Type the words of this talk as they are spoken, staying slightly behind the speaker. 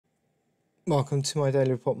Welcome to my daily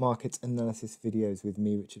report market analysis videos with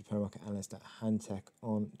me, Richard, market analyst at Hantec,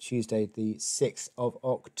 on Tuesday, the 6th of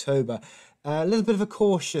October. A little bit of a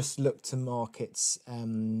cautious look to markets.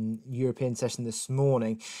 European session this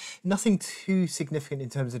morning. Nothing too significant in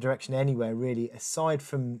terms of direction anywhere, really, aside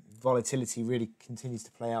from volatility really continues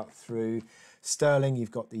to play out through sterling. You've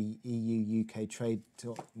got the EU-UK trade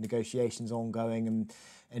negotiations ongoing, and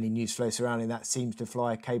any news flow surrounding that seems to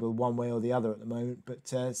fly a cable one way or the other at the moment, but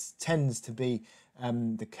tends to be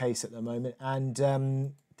the case at the moment. And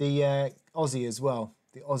the Aussie as well.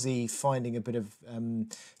 The Aussie finding a bit of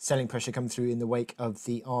selling pressure come through in the wake of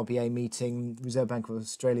the RBA meeting. Reserve Bank of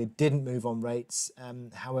Australia didn't move on rates.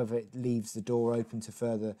 However, it leaves the door open to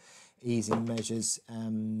further easing measures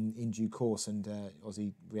in due course, and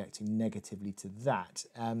Aussie reacting negatively to that.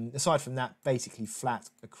 Aside from that, basically flat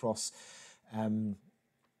across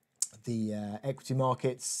the equity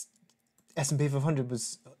markets. S&P 500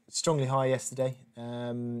 was strongly high yesterday,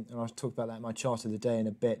 and I'll talk about that in my chart of the day in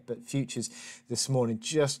a bit, but futures this morning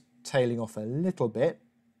just tailing off a little bit,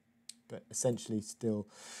 but essentially still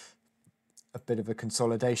a bit of a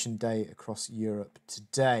consolidation day across Europe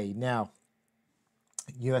today. Now,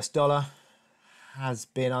 US dollar has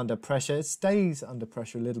been under pressure. It stays under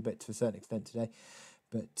pressure a little bit to a certain extent today,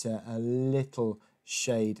 but a little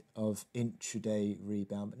shade of intraday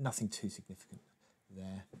rebound, but nothing too significant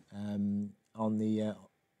there on the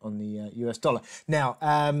US dollar. Now,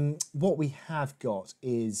 what we have got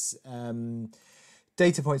is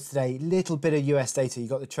data points today. Little bit of US data. You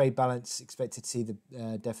got the trade balance, expected to see the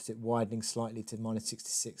deficit widening slightly to minus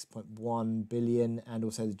 66.1 billion, and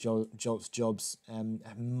also the JOLTS jobs a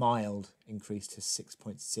mild increase to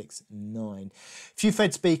 6.69. A few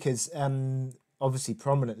Fed speakers. Obviously,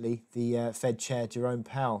 prominently, the Fed Chair Jerome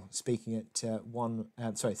Powell speaking at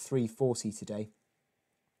 3:40 today.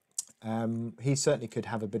 He certainly could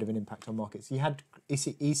have a bit of an impact on markets. You had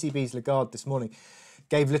ECB's Lagarde this morning,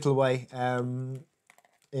 gave little away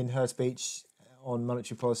in her speech on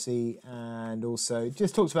monetary policy, and also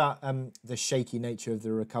just talked about the shaky nature of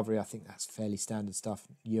the recovery. I think that's fairly standard stuff.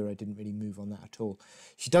 Euro didn't really move on that at all.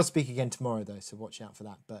 She does speak again tomorrow, though, so watch out for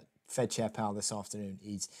that. But Fed Chair Powell this afternoon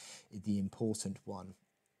is the important one.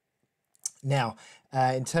 Now,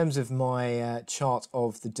 in terms of my chart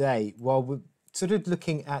of the day, well, we're sort of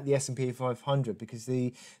looking at the S&P 500 because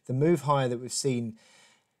the move higher that we've seen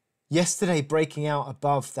yesterday, breaking out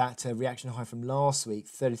above that reaction high from last week,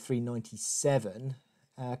 33.97,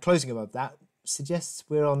 closing above that, suggests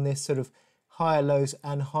we're on this sort of higher lows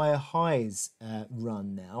and higher highs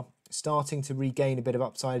run now, starting to regain a bit of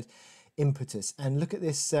upside impetus. And look at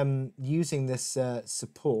this, using this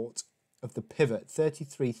support of the pivot,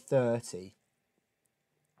 33.30.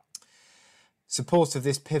 Support of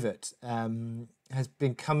this pivot has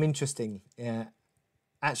become interesting,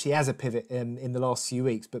 actually as a pivot in the last few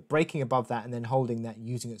weeks, but breaking above that and then holding that,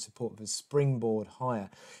 using its support as a springboard higher.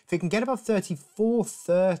 If it can get above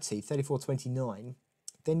 34.30, 34.29,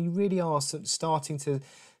 then you really are sort of starting to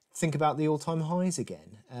think about the all-time highs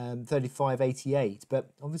again, 35.88.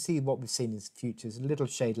 But obviously what we've seen is futures a little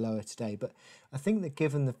shade lower today. But I think that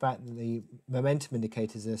given the fact that the momentum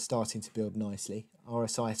indicators are starting to build nicely,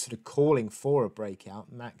 RSI sort of calling for a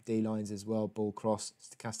breakout, MACD lines as well, bull cross,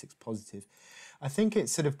 stochastics positive, I think it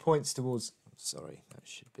sort of points towards, sorry, that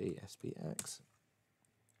should be SPX.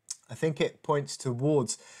 I think it points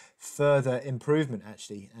towards further improvement,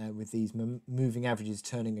 actually, with these moving averages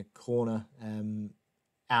turning a corner,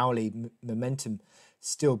 hourly momentum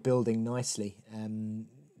still building nicely.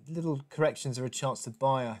 Little corrections are a chance to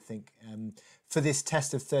buy, I think, for this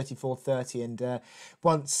test of 34.30. And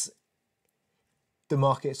once the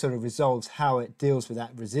market sort of resolves how it deals with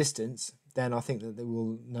that resistance, then I think that they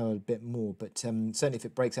will know a bit more. But certainly if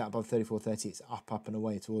it breaks out above 34.30, it's up and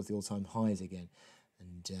away towards the all-time highs again.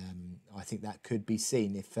 And I think that could be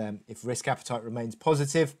seen. If risk appetite remains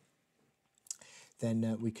positive,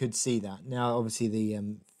 then we could see that. Now, obviously, the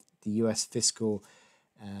US fiscal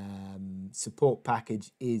support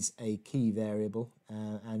package is a key variable,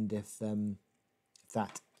 and if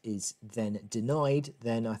that is then denied,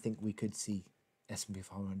 then I think we could see S&P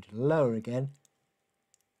 500 lower again.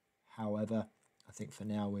 However, I think for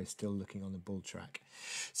now we're still looking on the bull track.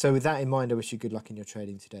 So with that in mind, I wish you good luck in your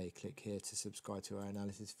trading today. Click here to subscribe to our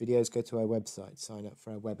analysis videos, go to our website, sign up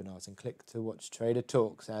for our webinars, and click to watch Trader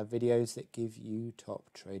Talks, our videos that give you top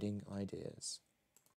trading ideas.